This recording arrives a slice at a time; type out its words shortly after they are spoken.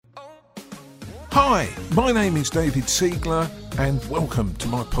Hi, my name is David Siegler and welcome to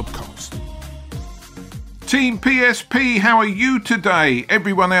my podcast. Team PSP, how are you today?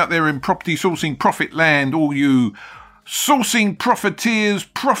 Everyone out there in property sourcing profit land, all you sourcing profiteers,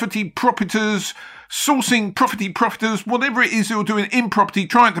 profiters, sourcing property profiters, whatever it is you're doing in property,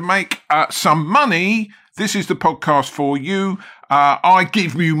 trying to make some money, this is the podcast for you. I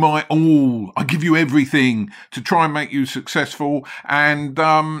give you my all. I give you everything to try and make you successful. And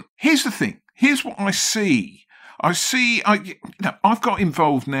here's the thing. Here's what I see. I've got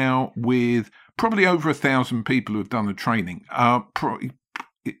involved now with probably over 1,000 people who have done the training.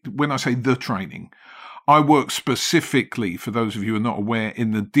 When I say the training, I work specifically, for those of you who are not aware,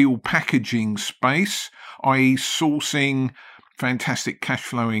 in the deal packaging space, i.e. sourcing fantastic cash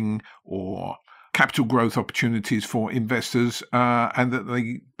flowing or capital growth opportunities for investors, and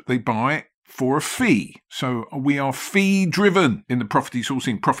that they buy for a fee. So we are fee driven in the property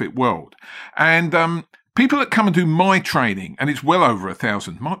sourcing profit world. And people that come and do my training, and it's well over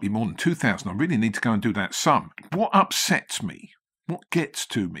 1,000, might be more than 2,000. I really need to go and do that sum. What upsets me, what gets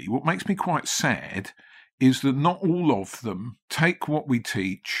to me, what makes me quite sad is that not all of them take what we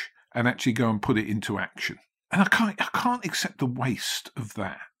teach and actually go and put it into action. And I can't accept the waste of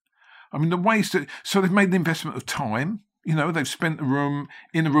that. I mean, the waste. So they've made an investment of time. You know, they've spent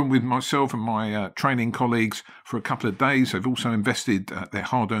in the room with myself and my training colleagues for a couple of days. They've also invested their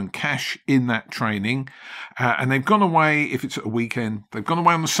hard-earned cash in that training. And they've gone away, if it's at a weekend, they've gone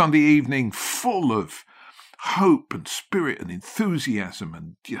away on a Sunday evening full of hope and spirit and enthusiasm.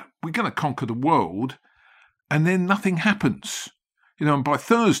 And, you know, we're going to conquer the world. And then nothing happens. You know, and by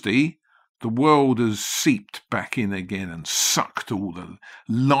Thursday, the world has seeped back in again and sucked all the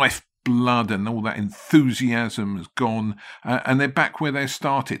life blood and all that enthusiasm has gone, and they're back where they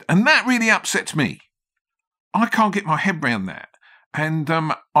started. And that really upsets me. I can't get my head around that. And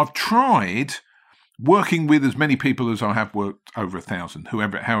I've tried working with as many people as I have worked, over 1,000,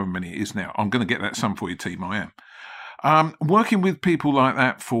 however many it is now. I'm going to get that sum for you, team, I am. Working with people like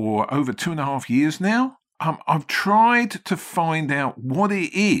that for over 2.5 years now. I've tried to find out what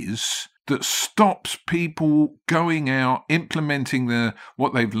it is that stops people going out, implementing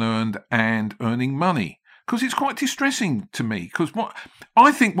what they've learned and earning money. Because it's quite distressing to me. Because what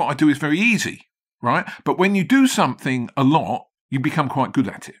I do is very easy, right? But when you do something a lot, you become quite good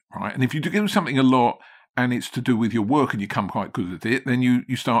at it, right? And if you do something a lot and it's to do with your work and you become quite good at it, then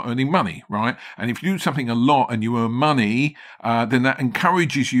you start earning money, right? And if you do something a lot and you earn money, then that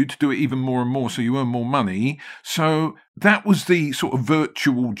encourages you to do it even more and more, so you earn more money. So that was the sort of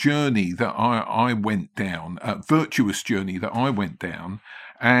virtual journey that I went down, virtuous journey that I went down.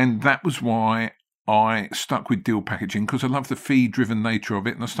 And that was why I stuck with deal packaging, because I love the fee-driven nature of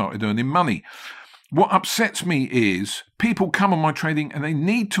it, and I started earning money. What upsets me is people come on my training and they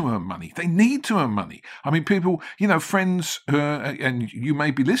need to earn money. They need to earn money. I mean, people, you know, friends, and you may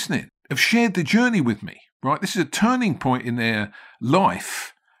be listening, have shared the journey with me, right? This is a turning point in their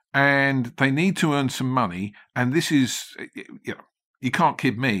life and they need to earn some money. And this is, you know, you can't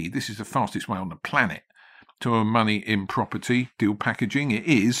kid me. This is the fastest way on the planet to earn money in property, deal packaging. It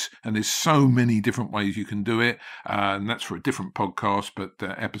is, and there's so many different ways you can do it, and that's for a different podcast,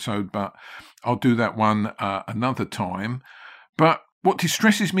 episode, but I'll do that one another time. But what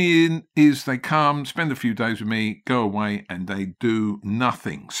distresses me is they come, spend a few days with me, go away, and they do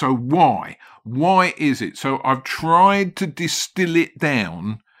nothing. So why? Why is it? So I've tried to distill it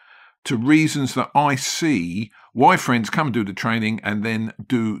down to reasons that I see why friends come and do the training and then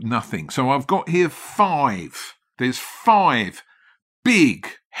do nothing. So I've got here 5. There's 5 big,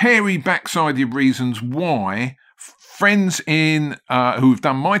 hairy backsided reasons why friends who've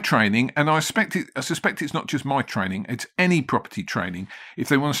done my training, and I suspect it's not just my training, it's any property training. If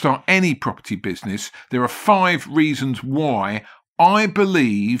they want to start any property business, there are 5 reasons why I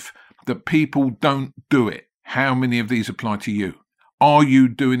believe that people don't do it. How many of these apply to you? Are you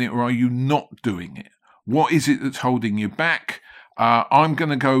doing it or are you not doing it? What is it that's holding you back? I'm going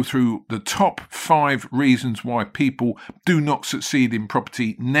to go through the top 5 reasons why people do not succeed in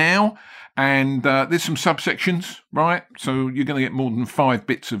property now. And there's some subsections, right? So you're going to get more than 5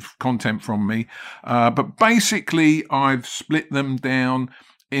 bits of content from me. But basically, I've split them down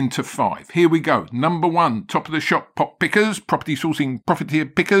into 5. Here we go. Number 1, top of the shop, pop pickers, property sourcing profiteer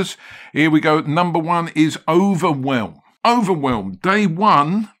pickers. Here we go. Number 1 is overwhelm. Overwhelmed. Day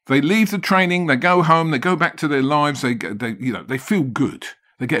 1, they leave the training, they go home, they go back to their lives, they feel good.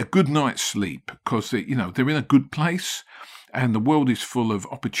 They get a good night's sleep because they're in a good place and the world is full of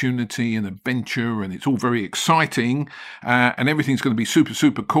opportunity and adventure and it's all very exciting and everything's going to be super,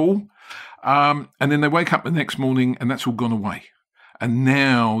 super cool. And then they wake up the next morning and that's all gone away. And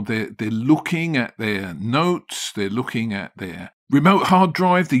now they're looking at their notes, they're looking at their remote hard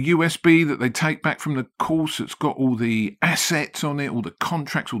drive, the USB that they take back from the course that's got all the assets on it, all the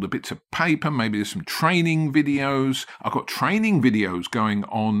contracts, all the bits of paper. Maybe there's some training videos. I've got training videos going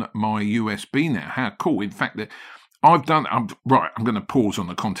on my USB now. How cool. In fact, I'm going to pause on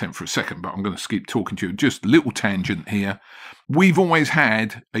the content for a second, but I'm going to keep talking to you. Just a little tangent here. We've always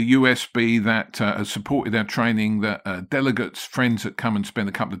had a USB that has supported our training, that delegates, friends that come and spend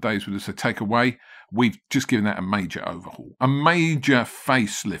a couple of days with us, they take away. We've just given that a major overhaul, a major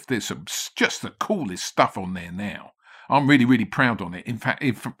facelift. There's just the coolest stuff on there now. I'm really, really proud on it. In fact,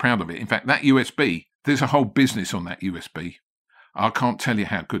 proud of it. In fact, that USB, there's a whole business on that USB. I can't tell you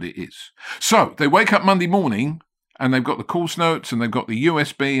how good it is. So they wake up Monday morning and they've got the course notes and they've got the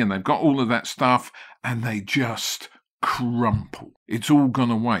USB and they've got all of that stuff and they just crumple. It's all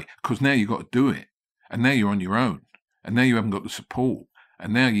gone away because now you've got to do it. And now you're on your own. And now you haven't got the support.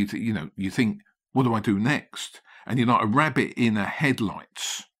 And now you think, what do I do next? And you're like a rabbit in a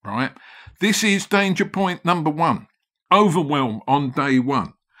headlights, right? This is danger point number 1. Overwhelm on day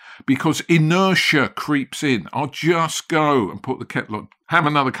 1. Because inertia creeps in. I'll just go and put the kettle on, have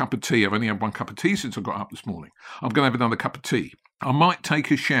another cup of tea. I've only had 1 cup of tea since I got up this morning. I'm going to have another cup of tea. I might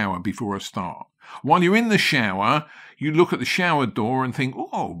take a shower before I start. While you're in the shower, you look at the shower door and think,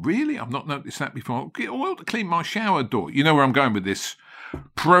 oh, really? I've not noticed that before. I'll get oil to clean my shower door. You know where I'm going with this.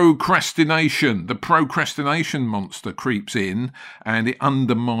 Procrastination. The procrastination monster creeps in and it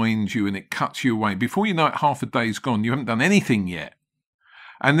undermines you and it cuts you away. Before you know it, half a day's gone. You haven't done anything yet.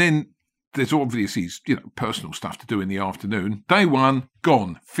 And then there's obviously, personal stuff to do in the afternoon. Day 1,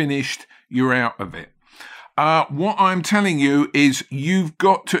 gone, finished, you're out of it. What I'm telling you is you've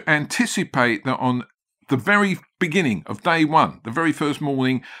got to anticipate that on the very beginning of day 1, the very first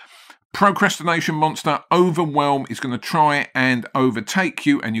morning, procrastination monster, overwhelm is going to try and overtake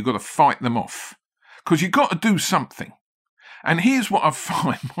you and you've got to fight them off. Because you've got to do something. And here's what I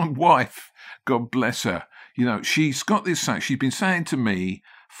find. My wife, God bless her, she's got this saying. She's been saying to me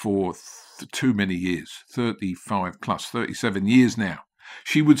for too many years, 35 plus, 37 years now.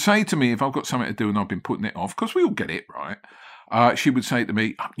 She would say to me, if I've got something to do and I've been putting it off, because we all get it, right? She would say to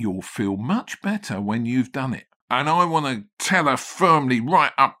me, you'll feel much better when you've done it. And I want to tell her firmly,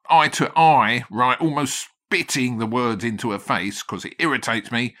 right up, eye to eye, right, almost spitting the words into her face, because it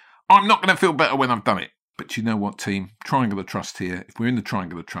irritates me. I'm not going to feel better when I've done it. But you know what, team? Triangle of Trust here. If we're in the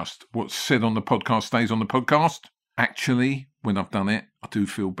Triangle of Trust, what's said on the podcast stays on the podcast. Actually, when I've done it, I do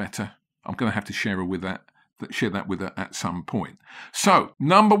feel better. I'm going to have to share that with her at some point. So,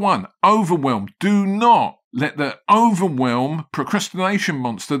 number 1, overwhelm. Do not let the overwhelm, procrastination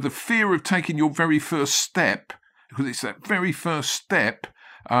monster, the fear of taking your very first step, because it's that very first step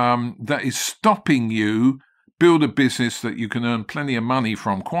that is stopping you build a business that you can earn plenty of money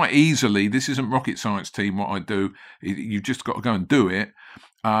from quite easily. This isn't rocket science, team, what I do. You've just got to go and do it.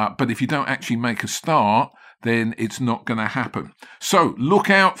 But if you don't actually make a start, then it's not going to happen. So look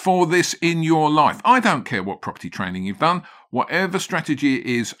out for this in your life. I don't care what property training you've done. Whatever strategy it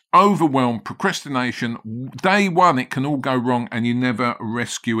is, overwhelm, procrastination, day 1, it can all go wrong and you never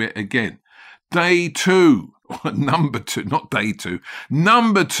rescue it again. Day 2, number 2, not day 2,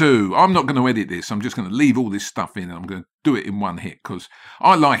 number 2, I'm not going to edit this. I'm just going to leave all this stuff in and I'm going to do it in one hit because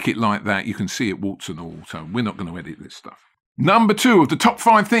I like it like that. You can see it warts and all, so we're not going to edit this stuff. Number 2 of the top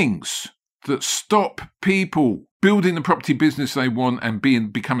 5 things that stop people building the property business they want and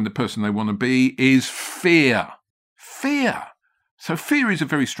becoming the person they want to be is fear. Fear. So fear is a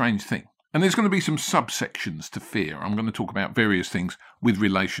very strange thing. And there's going to be some subsections to fear. I'm going to talk about various things with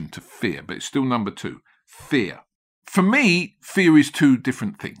relation to fear, but it's still number 2, fear. For me, fear is 2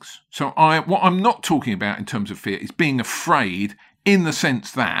 different things. So what I'm not talking about in terms of fear is being afraid in the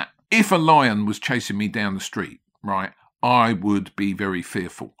sense that if a lion was chasing me down the street, right, I would be very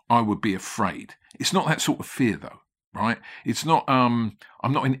fearful. I would be afraid. It's not that sort of fear, though, right? It's not, I'm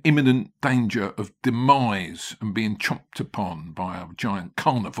not in imminent danger of demise and being chomped upon by a giant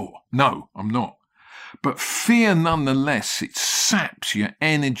carnivore. No, I'm not. But fear, nonetheless, it saps your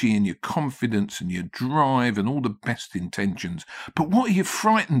energy and your confidence and your drive and all the best intentions. But what are you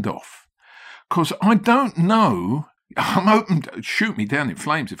frightened of? Because I don't know. I'm open to shoot me down in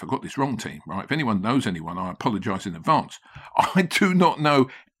flames if I got this wrong, team, right? If anyone knows anyone, I apologise in advance. I do not know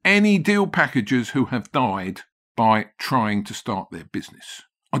any deal packagers who have died by trying to start their business.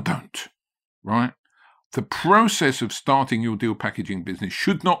 I don't, right? The process of starting your deal packaging business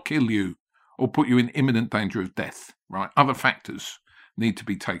should not kill you or put you in imminent danger of death, right? Other factors need to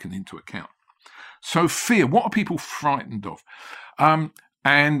be taken into account. So fear, what are people frightened of?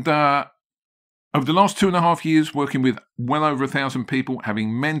 Over the last 2.5 years, working with well over 1,000 people,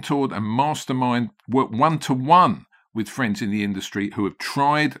 having mentored and mastermind, worked one-to-one with friends in the industry who have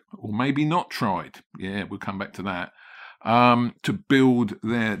tried, or maybe not tried, we'll come back to that, to build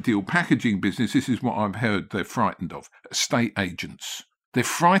their deal packaging business. This is what I've heard they're frightened of. Estate agents. They're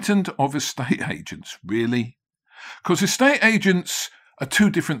frightened of estate agents, really? Because estate agents are two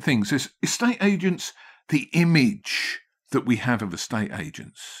different things. There's estate agents, the image that we have of estate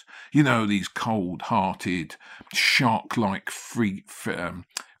agents. You know, these cold-hearted, shark-like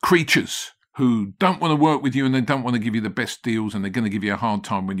creatures who don't want to work with you and they don't want to give you the best deals and they're going to give you a hard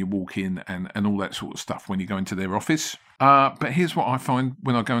time when you walk in and all that sort of stuff when you go into their office. But here's what I find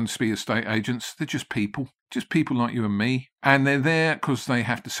when I go and speak to estate agents. They're just people like you and me. And they're there because they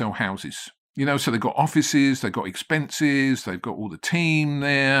have to sell houses. You know, so they've got offices, they've got expenses, they've got all the team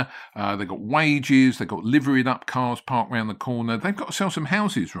there, they've got wages, they've got liveried up cars parked around the corner. They've got to sell some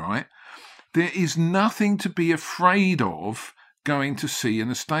houses, right? There is nothing to be afraid of going to see an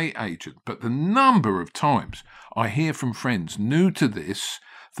estate agent. But the number of times I hear from friends new to this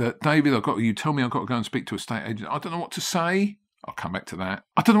that, David, you tell me I've got to go and speak to an estate agent. I don't know what to say. I'll come back to that.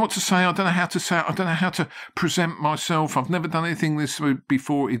 I don't know what to say. I don't know how to say it. I don't know how to present myself. I've never done anything this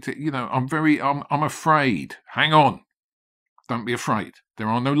before. I'm afraid. Hang on. Don't be afraid. There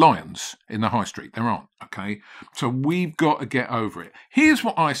are no lions in the high street. There aren't, okay? So we've got to get over it. Here's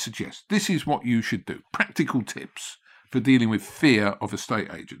what I suggest. This is what you should do. Practical tips for dealing with fear of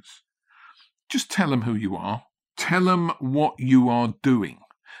estate agents. Just tell them who you are. Tell them what you are doing.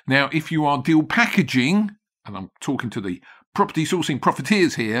 Now, if you are deal packaging, and I'm talking to the property sourcing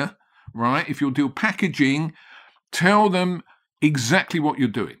profiteers here, right? If you're deal packaging, tell them exactly what you're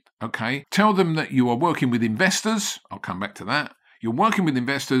doing, okay? Tell them that you are working with investors. I'll come back to that. You're working with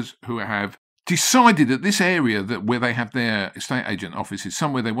investors who have decided that this area where they have their estate agent office is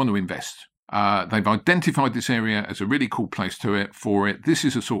somewhere they want to invest. They've identified this area as a really cool place for it. This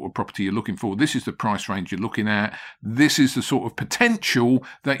is the sort of property you're looking for. This is the price range you're looking at. This is the sort of potential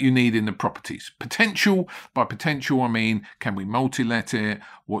that you need in the properties. Potential, by potential, I mean, can we multi-let it?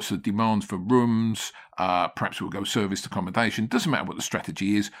 What's the demand for rooms? Perhaps we'll go serviced accommodation. Doesn't matter what the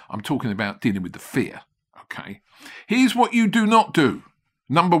strategy is. I'm talking about dealing with the fear, okay? Here's what you do not do.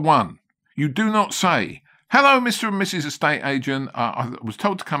 Number one, you do not say, "Hello, Mr. and Mrs. Estate Agent. I was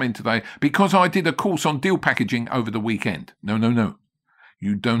told to come in today because I did a course on deal packaging over the weekend." No.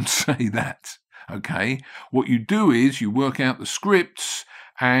 You don't say that, okay? What you do is you work out the scripts,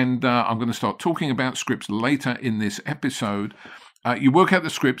 and I'm going to start talking about scripts later in this episode. You work out the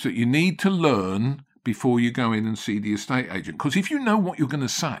scripts that you need to learn before you go in and see the estate agent. Because if you know what you're going to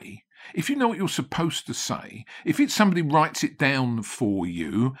say, if you know what you're supposed to say, if it's somebody writes it down for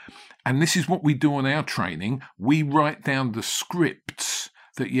you, and this is what we do on our training, we write down the scripts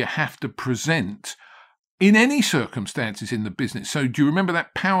that you have to present in any circumstances in the business. So do you remember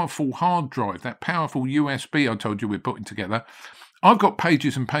that powerful hard drive, that powerful USB I told you we're putting together? I've got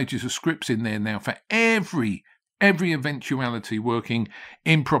pages and pages of scripts in there now for every eventuality working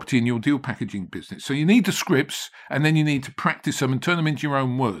in property in your deal packaging business. So you need the scripts, and then you need to practice them and turn them into your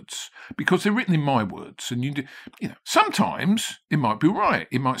own words, because they're written in my words. And sometimes it might be right.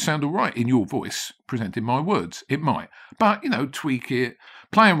 It might sound all right in your voice, presenting my words. It might. But, tweak it,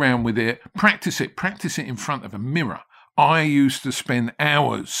 play around with it, practice it in front of a mirror. I used to spend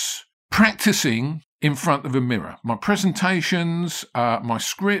hours practicing in front of a mirror. My presentations, my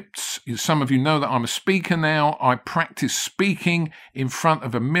scripts. Some of you know that I'm a speaker now. I practice speaking in front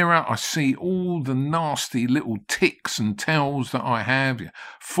of a mirror. I see all the nasty little ticks and tells that I have.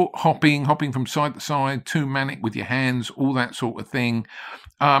 Foot hopping from side to side, too manic with your hands, all that sort of thing.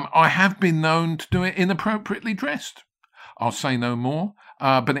 I have been known to do it inappropriately dressed. I'll say no more,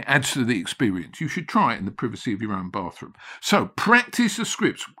 but it adds to the experience. You should try it in the privacy of your own bathroom. So practice the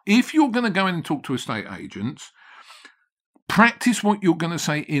scripts. If you're going to go in and talk to estate agents, practice what you're going to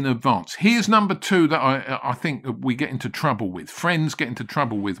say in advance. Here's number two that I think we get into trouble with. Friends get into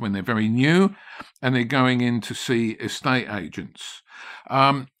trouble with when they're very new and they're going in to see estate agents.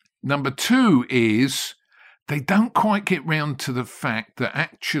 Number two is they don't quite get round to the fact that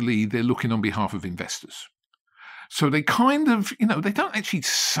actually they're looking on behalf of investors. So they kind of, they don't actually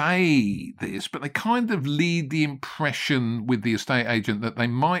say this, but they kind of lead the impression with the estate agent that they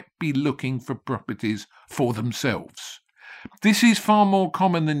might be looking for properties for themselves. This is far more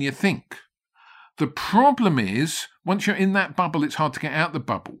common than you think. The problem is, once you're in that bubble, it's hard to get out the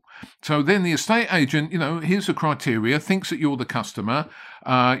bubble. So then the estate agent, here's the criteria, thinks that you're the customer.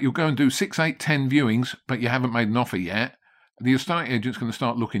 You'll go and do 6, 8, 10 viewings, but you haven't made an offer yet. The estate agent's going to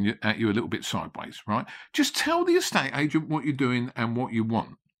start looking at you a little bit sideways, right? Just tell the estate agent what you're doing and what you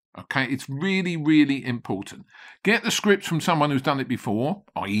want. Okay, it's really, really important. Get the scripts from someone who's done it before,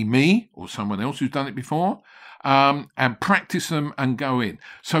 i.e. me, or someone else who's done it before, and practice them and go in.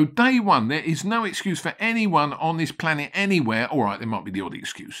 So day one, there is no excuse for anyone on this planet anywhere. All right, there might be the odd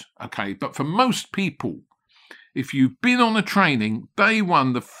excuse, okay? But for most people, if you've been on a training, day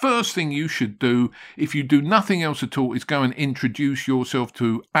one, the first thing you should do, if you do nothing else at all, is go and introduce yourself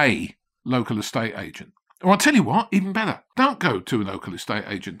to a local estate agent. Or I'll tell you what, even better, don't go to a local estate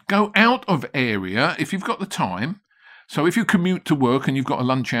agent. Go out of area if you've got the time. So if you commute to work and you've got a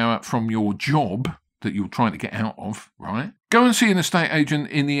lunch hour from your job that you're trying to get out of, right? Go and see an estate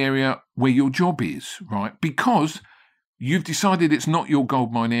agent in the area where your job is, right? Because you've decided it's not your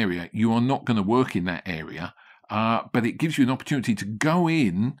goldmine area. You are not going to work in that area, but it gives you an opportunity to go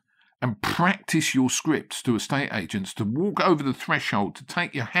in and practice your scripts to estate agents, to walk over the threshold, to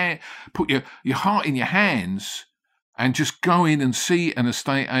take your hand, put your heart in your hands and just go in and see an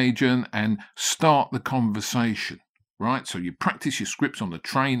estate agent and start the conversation, right? So you practice your scripts on the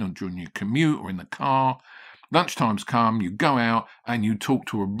train or during your commute or in the car. Lunchtime's come, you go out and you talk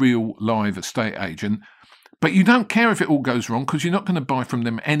to a real live estate agent, but you don't care if it all goes wrong because you're not going to buy from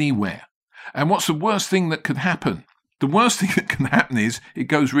them anywhere. And what's the worst thing that could happen? The worst thing that can happen is it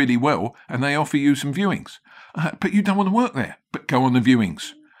goes really well and they offer you some viewings. But you don't want to work there. But go on the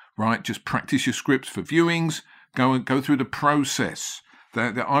viewings, right? Just practice your scripts for viewings. Go through the process.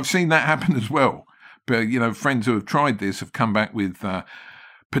 I've seen that happen as well. But, friends who have tried this have come back with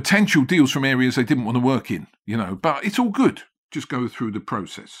potential deals from areas they didn't want to work in, But it's all good. Just go through the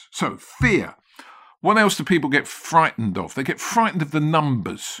process. So, fear. What else do people get frightened of? They get frightened of the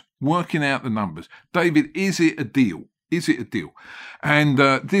numbers, working out the numbers. David, is it a deal? Is it a deal? And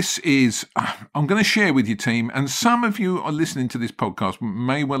this is, I'm going to share with you, team, and some of you are listening to this podcast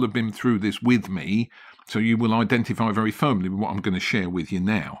may well have been through this with me, so you will identify very firmly with what I'm going to share with you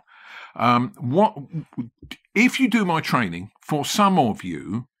now. If you do my training, for some of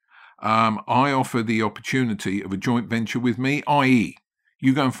you, I offer the opportunity of a joint venture with me, i.e.,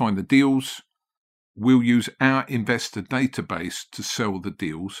 you go and find the deals. We'll use our investor database to sell the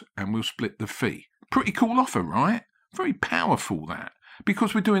deals and we'll split the fee. Pretty cool offer, right? Very powerful, that,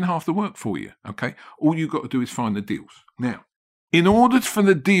 because we're doing half the work for you, okay? All you've got to do is find the deals. Now, in order for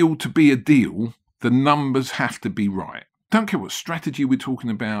the deal to be a deal, the numbers have to be right. Don't care what strategy we're talking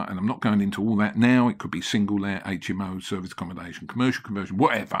about, and I'm not going into all that now. It could be single let, HMO, service accommodation, commercial conversion,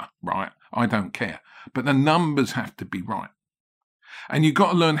 whatever, right? I don't care. But the numbers have to be right. And you've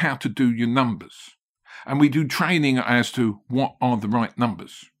got to learn how to do your numbers. And we do training as to what are the right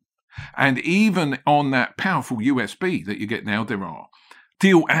numbers. And even on that powerful USB that you get now, there are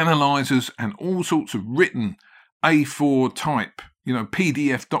deal analyzers and all sorts of written A4 type,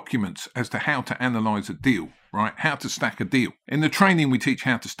 PDF documents as to how to analyze a deal, right? How to stack a deal. In the training, we teach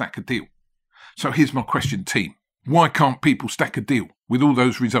how to stack a deal. So here's my question, team. Why can't people stack a deal with all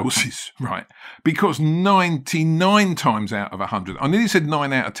those resources, right? Because 99 times out of 100, I nearly said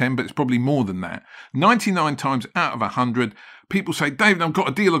 9 out of 10, but it's probably more than that. 99 times out of 100, people say, David, I've got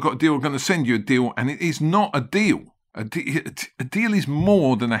a deal, I'm going to send you a deal. And it is not a deal. A deal is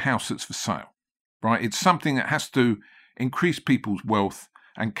more than a house that's for sale, right? It's something that has to increase people's wealth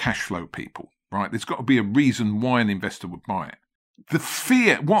and cash flow people, right? There's got to be a reason why an investor would buy it. The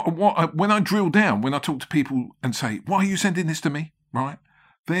fear, when I drill down, when I talk to people and say, why are you sending this to me, right?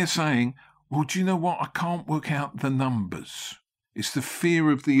 They're saying, well, do you know what? I can't work out the numbers. It's the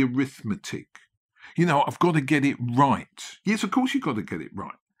fear of the arithmetic. I've got to get it right. Yes, of course you've got to get it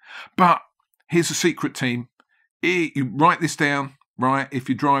right. But here's a secret, team. You write this down, right? If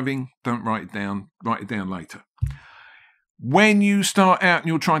you're driving, don't write it down. Write it down later. When you start out and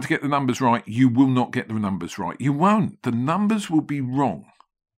you're trying to get the numbers right, you will not get the numbers right. You won't. The numbers will be wrong.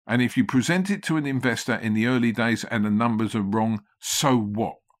 And if you present it to an investor in the early days and the numbers are wrong, so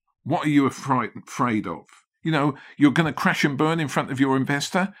what? What are you afraid of? You're going to crash and burn in front of your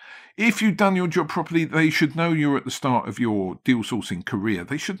investor. If you've done your job properly, they should know you're at the start of your deal sourcing career.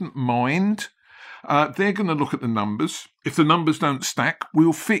 They shouldn't mind. They're going to look at the numbers. If the numbers don't stack,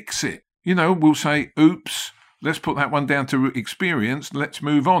 we'll fix it. We'll say, oops. Let's put that one down to experience. Let's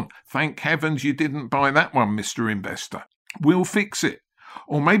move on. Thank heavens you didn't buy that one, Mr. Investor. We'll fix it.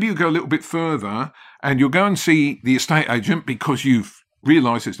 Or maybe you go a little bit further and you'll go and see the estate agent because you've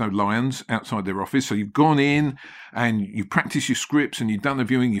realised there's no lions outside their office. So you've gone in and you practiced your scripts and you've done a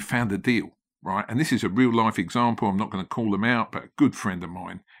viewing, you found a deal, right? And this is a real life example. I'm not going to call them out, but a good friend of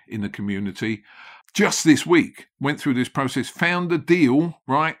mine in the community just this week went through this process, found a deal,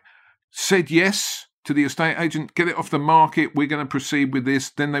 right? Said yes to the estate agent, get it off the market, we're going to proceed with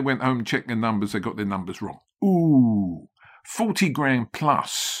this. Then they went home and checked their numbers, they got their numbers wrong. Ooh, 40 grand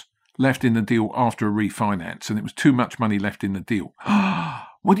plus left in the deal after a refinance, and it was too much money left in the deal.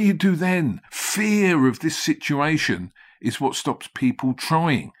 What do you do then? Fear of this situation is what stops people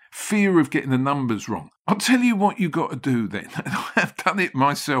trying. Fear of getting the numbers wrong. I'll tell you what you got to do then. I've done it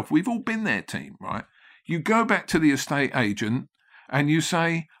myself. We've all been there, team, right? You go back to the estate agent and you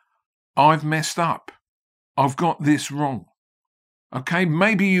say, I've messed up. I've got this wrong. Okay,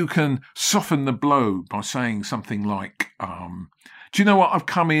 maybe you can soften the blow by saying something like, do you know what? I've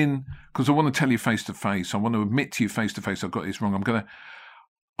come in because I want to tell you face to face. I want to admit to you face to face I've got this wrong.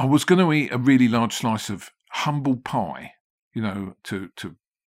 I was going to eat a really large slice of humble pie, to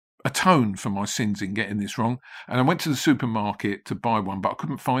atone for my sins in getting this wrong. And I went to the supermarket to buy one, but I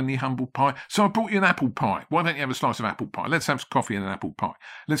couldn't find the humble pie. So I brought you an apple pie. Why don't you have a slice of apple pie? Let's have some coffee and an apple pie.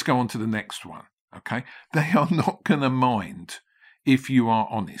 Let's go on to the next one. Okay. They are not going to mind if you are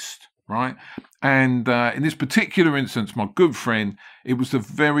honest, right? And in this particular instance, my good friend, it was the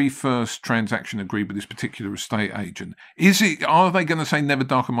very first transaction agreed with this particular estate agent. Are they going to say never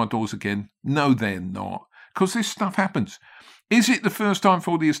darken my doors again? No, they're not. Because this stuff happens. Is it the first time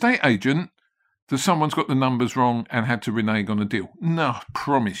for the estate agent that someone's got the numbers wrong and had to renege on a deal? No, I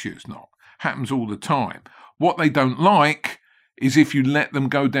promise you it's not. Happens all the time. What they don't like is if you let them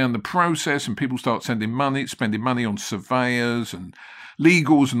go down the process and people start spending money on surveyors and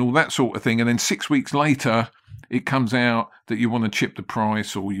legals and all that sort of thing, and then 6 weeks later it comes out that you want to chip the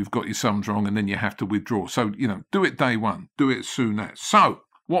price or you've got your sums wrong and then you have to withdraw. So, do it day one. Do it as soon as. So,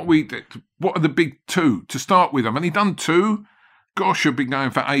 what are the big two to start with? I've only done two. Gosh, I've been going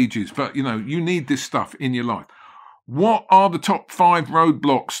for ages, but you need this stuff in your life. What are the top 5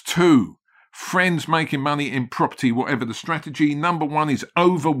 roadblocks to friends making money in property, whatever the strategy? Number 1 is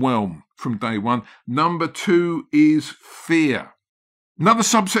overwhelm from day one. Number 2 is fear. Another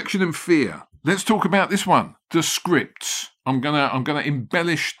subsection in fear. Let's talk about this one, the scripts. I'm gonna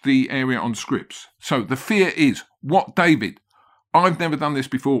embellish the area on scripts. So the fear is, what, David? I've never done this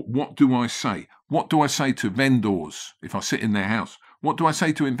before. What do I say? What do I say to vendors if I sit in their house? What do I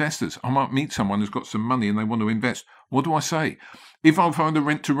say to investors? I might meet someone who's got some money and they want to invest. What do I say? If I find a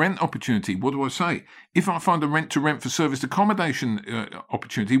rent-to-rent opportunity, what do I say? If I find a rent-to-rent for serviced accommodation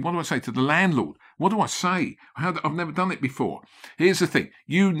opportunity, what do I say to the landlord? What do I say? I've never done it before. Here's the thing.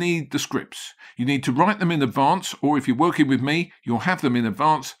 You need the scripts. You need to write them in advance, or if you're working with me, you'll have them in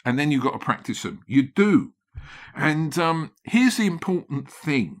advance, and then you've got to practice them. You do. And here's the important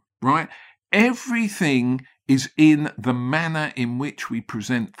thing, right? Everything is in the manner in which we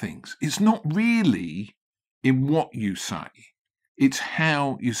present things. It's not really in what you say. It's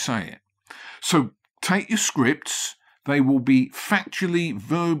how you say it. So take your scripts. They will be factually,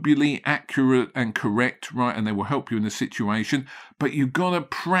 verbally accurate and correct, right? And they will help you in the situation. But you've got to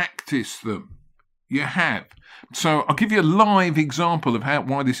practice them. You have. So I'll give you a live example of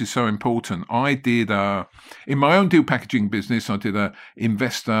why this is so important. I did, in my own deal packaging business, I did a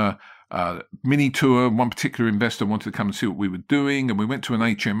investor mini tour. One particular investor wanted to come and see what we were doing, and we went to an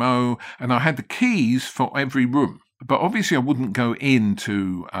HMO, and I had the keys for every room. But obviously I wouldn't go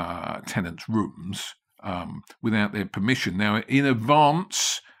into tenants' rooms without their permission. Now, in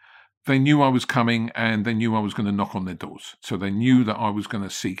advance, they knew I was coming and they knew I was going to knock on their doors. So they knew that I was going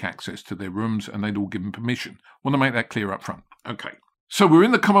to seek access to their rooms and they'd all given permission. Want to make that clear up front. Okay. So we're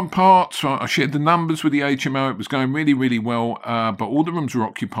in the common parts. I shared the numbers with the HMO. It was going really, really well, but all the rooms were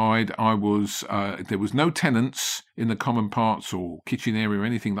occupied. There was no tenants in the common parts or kitchen area or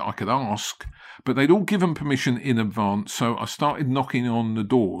anything that I could ask, but they'd all given permission in advance. So I started knocking on the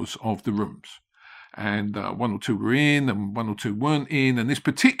doors of the rooms. And 1 or 2 were in and 1 or 2 weren't in. And this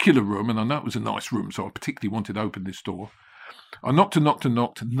particular room, and I know it was a nice room, so I particularly wanted to open this door. I knocked,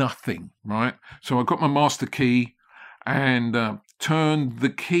 nothing, right? So I got my master key and turned the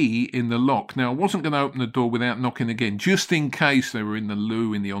key in the lock. Now, I wasn't going to open the door without knocking again, just in case they were in the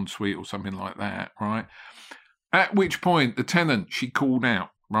loo, in the ensuite or something like that, right? At which point, the tenant, she called out,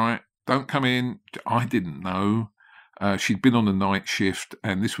 right? Don't come in. I didn't know. She'd been on the night shift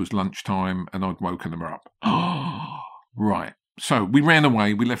and this was lunchtime and I'd woken her up. Right. So we ran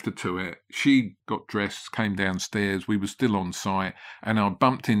away. We left her to it. She got dressed, came downstairs. We were still on site and I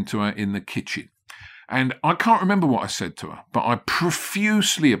bumped into her in the kitchen. And I can't remember what I said to her, but I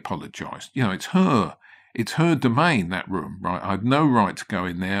profusely apologised. It's her. It's her domain, that room, right? I had no right to go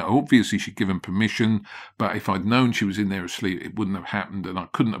in there. Obviously, she'd given permission, but if I'd known she was in there asleep, it wouldn't have happened and I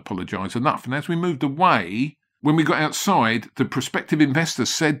couldn't apologise enough. And as we moved away, when we got outside, the prospective investor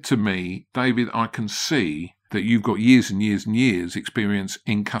said to me, David, I can see that you've got years and years and years experience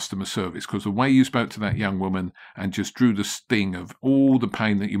in customer service because the way you spoke to that young woman and just drew the sting of all the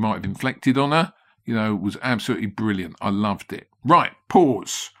pain that you might have inflicted on her, was absolutely brilliant. I loved it. Right,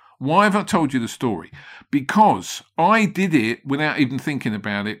 pause. Why have I told you the story? Because I did it without even thinking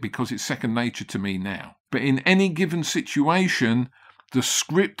about it, because it's second nature to me now. But in any given situation, the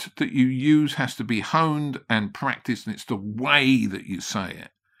script that you use has to be honed and practiced, and it's the way that you say it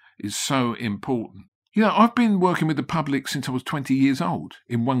is so important. I've been working with the public since I was 20 years old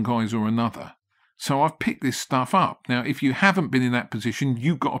in one guise or another. So I've picked this stuff up. Now, if you haven't been in that position,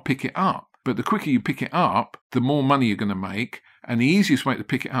 you've got to pick it up. But the quicker you pick it up, the more money you're going to make. And the easiest way to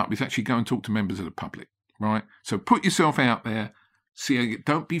pick it up is actually go and talk to members of the public, right? So put yourself out there.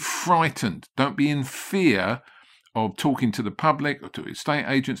 Don't be frightened. Don't be in fear of talking to the public or to estate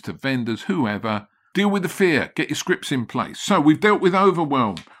agents, to vendors, whoever. Deal with the fear. Get your scripts in place. So we've dealt with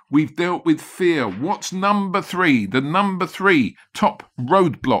overwhelm. We've dealt with fear. What's number 3? The number 3 top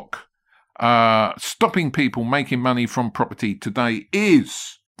roadblock stopping people making money from property today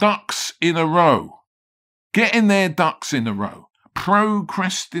is ducks in a row. Getting their ducks in a row.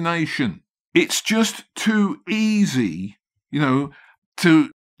 Procrastination. It's just too easy,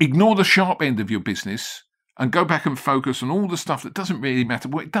 to ignore the sharp end of your business and go back and focus on all the stuff that doesn't really matter.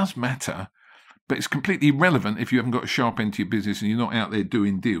 Well, it does matter, but it's completely irrelevant if you haven't got a sharp end to your business and you're not out there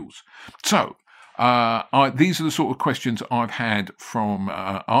doing deals. So these are the sort of questions I've had from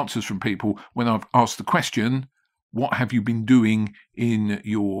answers from people when I've asked the question, what have you been doing in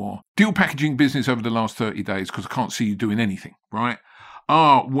your deal packaging business over the last 30 days? Because I can't see you doing anything, right?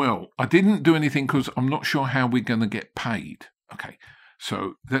 Well, I didn't do anything because I'm not sure how we're going to get paid. Okay,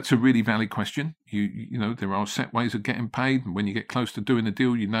 so that's a really valid question. You know, there are set ways of getting paid, and when you get close to doing a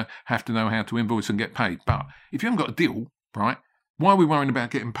deal, have to know how to invoice and get paid. But if you haven't got a deal, right, why are we worrying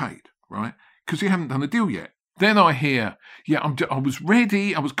about getting paid, right? Because you haven't done a deal yet. Then I hear, I was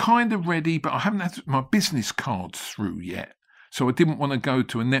ready, I was kind of ready, but I haven't had my business cards through yet. So I didn't want to go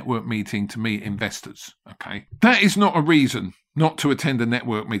to a network meeting to meet investors, okay? That is not a reason not to attend a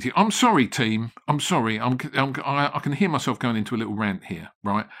network meeting. I'm sorry, team. I'm sorry. I can hear myself going into a little rant here,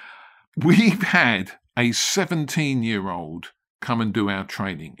 right? We've had a 17-year-old come and do our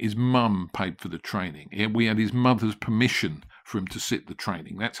training. His mum paid for the training. We had his mother's permission for him to sit the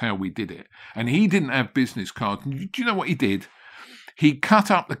training. That's how we did it. And he didn't have business cards. Do you know what he did? He cut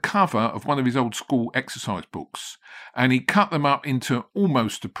up the cover of one of his old school exercise books, and he cut them up into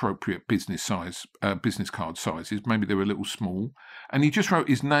almost appropriate business card sizes. Maybe they were a little small. And he just wrote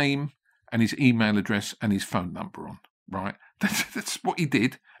his name and his email address and his phone number on, right? That's what he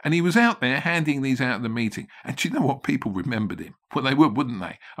did. And he was out there handing these out at the meeting. And do you know what? People remembered him. Well, they would, wouldn't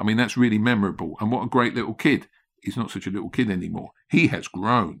they? I mean, that's really memorable. And what a great little kid. He's not such a little kid anymore. He has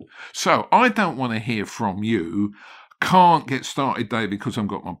grown. So I don't want to hear from you, can't get started, Dave, because I've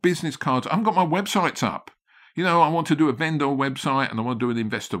got my business cards. I've got my websites up. I want to do a vendor website and I want to do an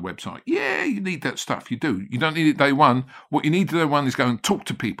investor website. Yeah, you need that stuff. You do. You don't need it day one. What you need to do day one is go and talk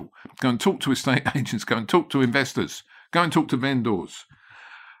to people. Go and talk to estate agents. Go and talk to investors. Go and talk to vendors.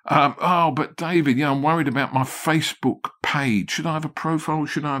 But David, I'm worried about my Facebook page. Should I have a profile?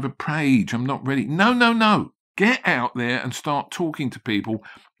 Should I have a page? I'm not ready. No. Get out there and start talking to people.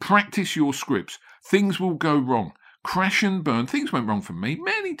 Practice your scripts. Things will go wrong. Crash and burn. Things went wrong for me.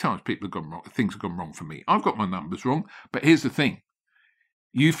 Many times things have gone wrong for me. I've got my numbers wrong. But here's the thing.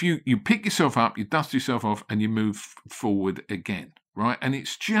 If you pick yourself up, you dust yourself off, and you move forward again, right? And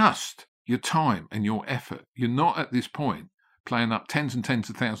it's just your time and your effort. You're not at this point playing up tens and tens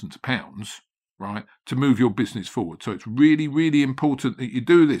of thousands of pounds, right, to move your business forward. So it's really, really important that you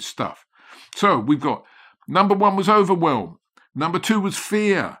do this stuff. So we've got number 1 was overwhelm. Number 2 was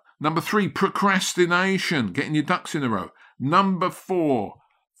fear. Number 3, procrastination, getting your ducks in a row. Number 4,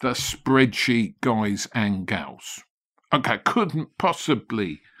 the spreadsheet guys and gals. Okay, couldn't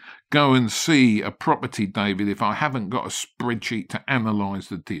possibly go and see a property, David, if I haven't got a spreadsheet to analyse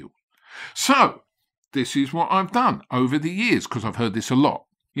the deal. So this is what I've done over the years, because I've heard this a lot.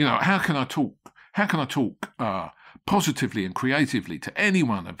 How can I talk positively and creatively to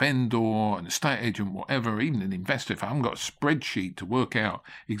anyone, a vendor, an estate agent, whatever, even an investor, if I haven't got a spreadsheet to work out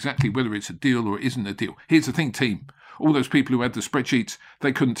exactly whether it's a deal or it isn't a deal? Here's the thing, team. All those people who had the spreadsheets,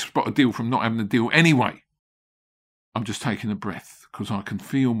 they couldn't spot a deal from not having a deal anyway. I'm just taking a breath because I can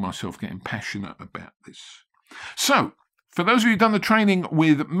feel myself getting passionate about this. So, for those of you who've done the training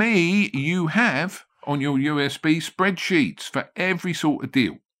with me, you have on your USB spreadsheets for every sort of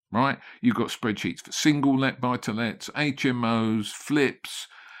deal. Right, you've got spreadsheets for single let, buy-to-lets, HMOs, flips,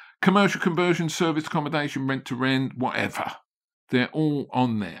 commercial conversion, service accommodation, rent to rent, whatever. They're all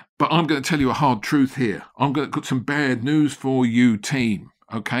on there. But I'm going to tell you a hard truth here. I'm going to put some bad news for you, team.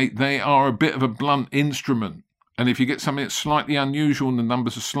 Okay, they are a bit of a blunt instrument, And if you get something that's slightly unusual and the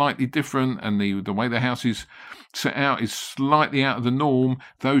numbers are slightly different and the way the house is set out is slightly out of the norm,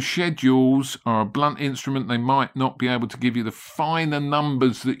 those schedules are a blunt instrument. They might not be able to give you the finer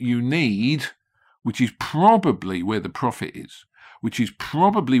numbers that you need, which is probably where the profit is, which is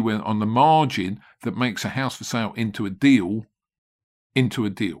probably where on the margin that makes a house for sale into a deal.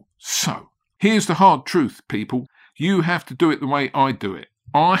 So, here's the hard truth, people. You have to do it the way I do it.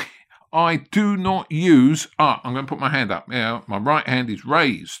 I do not use, I'm going to put my hand up. Yeah, my right hand is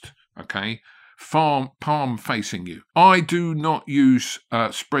raised, okay, palm facing you. I do not use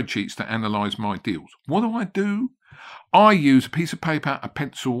spreadsheets to analyse my deals. What do? I use a piece of paper, a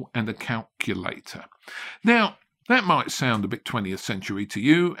pencil, and a calculator. Now, that might sound a bit 20th century to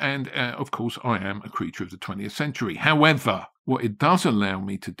you, and of course I am a creature of the 20th century. However, what it does allow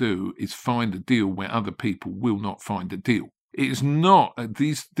me to do is find a deal where other people will not find a deal. It is not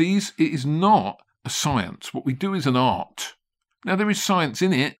it is not a science. What we do is an art. Now, there is science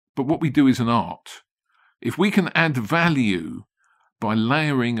in it, but what we do is an art. If we can add value by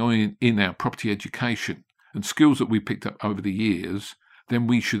layering in our property education and skills that we picked up over the years, then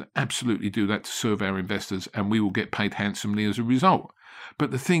we should absolutely do that to serve our investors, and we will get paid handsomely as a result.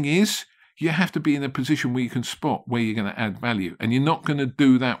 But the thing is, you have to be in a position where you can spot where you're going to add value, and you're not going to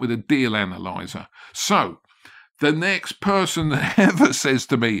do that with a deal analyzer. So, the next person that ever says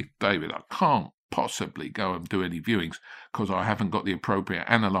to me, David, I can't possibly go and do any viewings because I haven't got the appropriate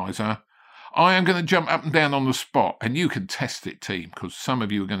analyzer, I am going to jump up and down on the spot, and you can test it, team, because some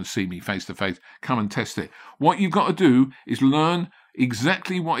of you are going to see me face to face. Come and test it. What you've got to do is learn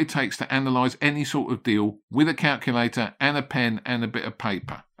exactly what it takes to analyse any sort of deal with a calculator and a pen and a bit of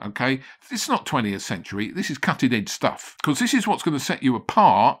paper, okay? It's not 20th century. This is cutting-edge stuff, because this is what's going to set you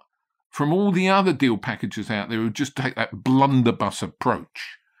apart from all the other deal packages out there who just take that blunderbuss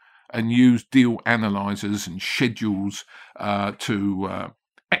approach and use deal analyzers and schedules to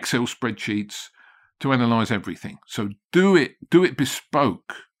Excel spreadsheets to analyze everything. So do it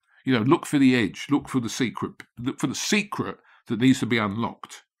bespoke. Look for the edge, look for the secret that needs to be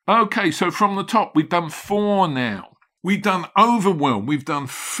unlocked. Okay, so from the top, we've done 4 now. We've done overwhelm, we've done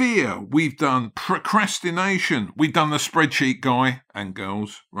fear, we've done procrastination, we've done the spreadsheet guy and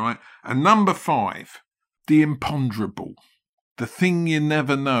girls, right? And number 5, the imponderable, the thing you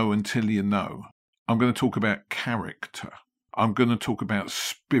never know until you know. I'm going to talk about character. I'm going to talk about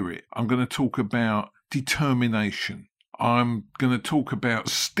spirit. I'm going to talk about determination. I'm going to talk about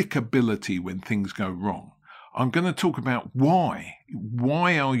stickability when things go wrong. I'm going to talk about why.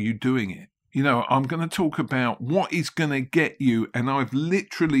 Why are you doing it? I'm going to talk about what is going to get you, and I've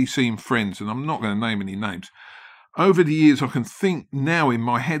literally seen friends, and I'm not going to name any names. Over the years, I can think now in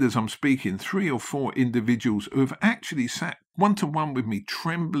my head as I'm speaking, 3 or 4 individuals who have actually sat one-to-one with me,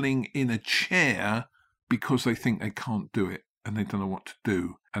 trembling in a chair because they think they can't do it, and they don't know what to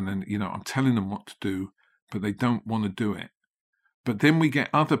do. And then, I'm telling them what to do, but they don't want to do it. But then we get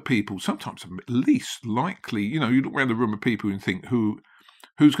other people, sometimes least likely, you look around the room of people and think,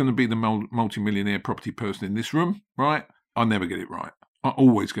 who's going to be the multi-millionaire property person in this room, right? I never get it right. I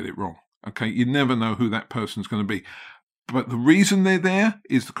always get it wrong, okay? You never know who that person's going to be. But the reason they're there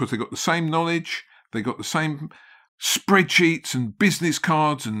is because they got the same knowledge, they got the same spreadsheets and business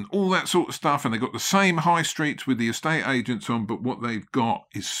cards and all that sort of stuff, and they got the same high streets with the estate agents on, but what they've got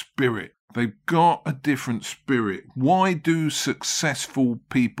is spirit. They've got a different spirit. Why do successful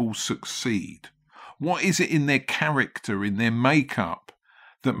people succeed? What is it in their character, in their makeup,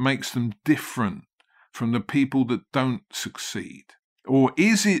 that makes them different from the people that don't succeed? Or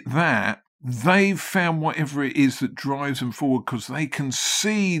is it that they've found whatever it is that drives them forward because they can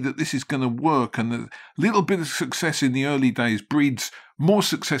see that this is going to work, and a little bit of success in the early days breeds more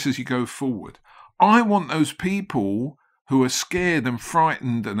success as you go forward? I want those people who are scared and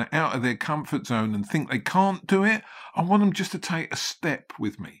frightened and are out of their comfort zone and think they can't do it. I want them just to take a step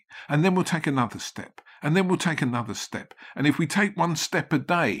with me, and then we'll take another step, and then we'll take another step. And if we take 1 step a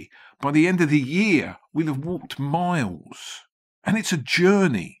day, by the end of the year, we'll have walked miles. And it's a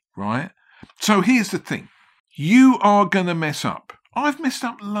journey, right? So here's the thing. You are going to mess up. I've messed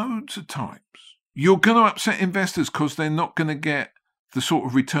up loads of times. You're going to upset investors because they're not going to get the sort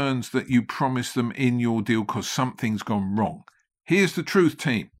of returns that you promised them in your deal because something's gone wrong. Here's the truth,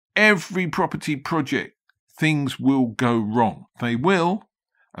 team. Every property project, things will go wrong. They will,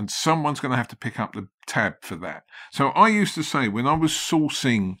 and someone's going to have to pick up the tab for that. So I used to say, when I was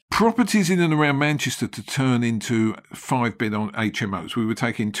sourcing properties in and around Manchester to turn into 5-bed on HMOs, we were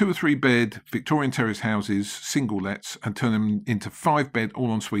taking 2 or 3-bed Victorian terrace houses, single lets, and turn them into 5-bed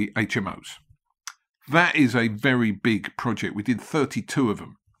all-en-suite HMOs. That is a very big project. We did 32 of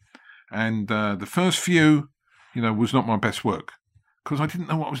them. And the first few, was not my best work. Because I didn't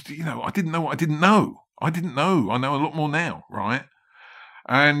know what I was, I didn't know what I didn't know. I know a lot more now, right?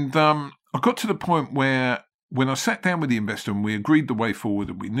 And I got to the point where when I sat down with the investor and we agreed the way forward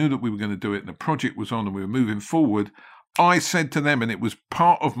and we knew that we were going to do it and the project was on and we were moving forward, I said to them, and it was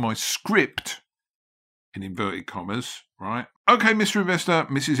part of my script, in inverted commas, right? Okay, Mr. Investor,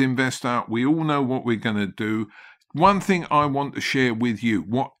 Mrs. Investor, we all know what we're going to do. One thing I want to share with you,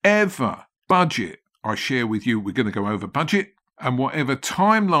 whatever budget I share with you, we're going to go over budget. And whatever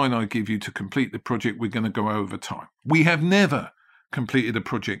timeline I give you to complete the project, we're going to go over time. We have never completed a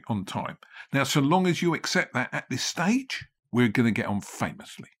project on time. Now, so long as you accept that at this stage, we're going to get on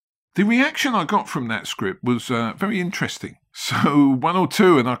famously. The reaction I got from that script was very interesting. So one or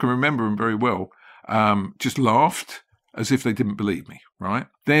two, and I can remember them very well, just laughed as if they didn't believe me, right?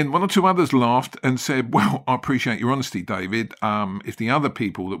 Then one or two others laughed and said, well, I appreciate your honesty, David. If the other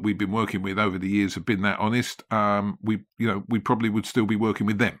people that we've been working with over the years have been that honest, we probably would still be working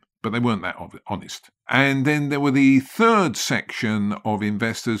with them. But they weren't that honest. And then there were the third section of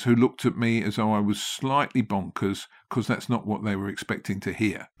investors who looked at me as though I was slightly bonkers because that's not what they were expecting to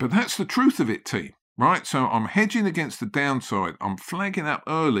hear. But that's the truth of it, team, right? So I'm hedging against the downside. I'm flagging up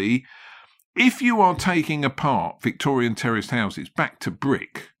early. If you are taking apart Victorian terraced houses back to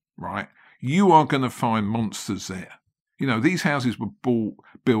brick, right, you are going to find monsters there. These houses were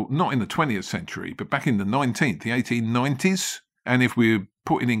built not in the 20th century, but back in the 19th, the 1890s. And if we're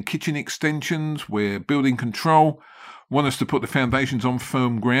putting in kitchen extensions, where building control want us to put the foundations on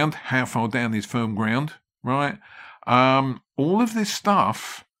firm ground, how far down is firm ground, right? All of this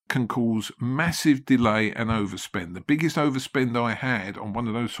stuff can cause massive delay and overspend. The biggest overspend I had on one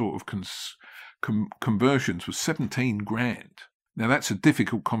of those sort of conversions was 17 grand. Now, that's a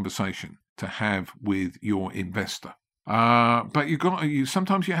difficult conversation to have with your investor. But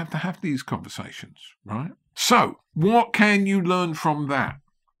sometimes you have to have these conversations, right? So, what can you learn from that?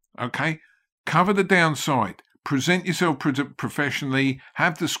 Okay, cover the downside, present yourself professionally,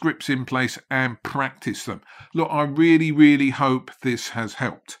 have the scripts in place and practice them. Look, I really, really hope this has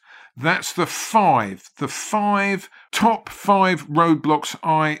helped. That's the top five roadblocks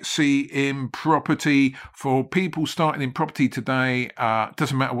I see in property for people starting in property today.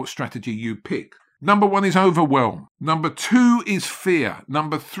 Doesn't matter what strategy you pick. Number 1 is overwhelm. Number 2 is fear.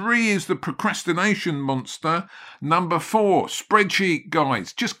 Number 3 is the procrastination monster. Number 4, spreadsheet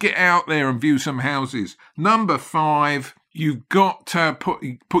guys. Just get out there and view some houses. Number 5, you've got to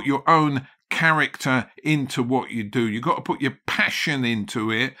put your own character into what you do. You've got to put your passion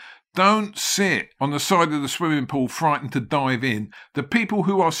into it. Don't sit on the side of the swimming pool frightened to dive in. The people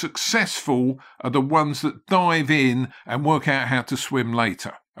who are successful are the ones that dive in and work out how to swim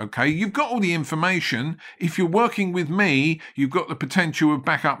later. Okay, you've got all the information. If you're working with me, you've got the potential of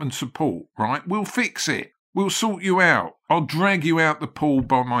backup and support, right? We'll fix it. We'll sort you out. I'll drag you out the pool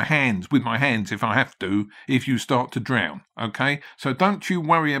with my hands if I have to, if you start to drown, okay? So don't you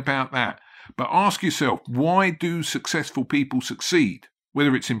worry about that. But ask yourself, why do successful people succeed?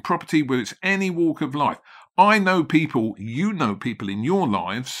 Whether it's in property, whether it's any walk of life. I know people, you know people in your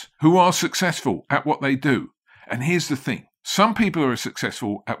lives who are successful at what they do. And here's the thing. Some people are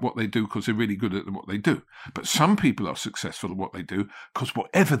successful at what they do because they're really good at what they do. But some people are successful at what they do because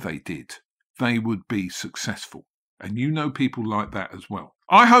whatever they did, they would be successful. And you know people like that as well.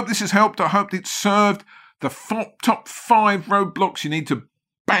 I hope this has helped. I hope it's served. The top 5 roadblocks you need to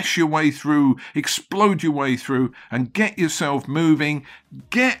bash your way through, explode your way through, and get yourself moving.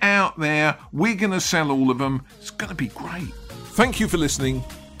 Get out there. We're going to sell all of them. It's going to be great. Thank you for listening.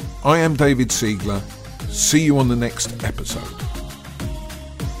 I am David Siegler. See you on the next episode.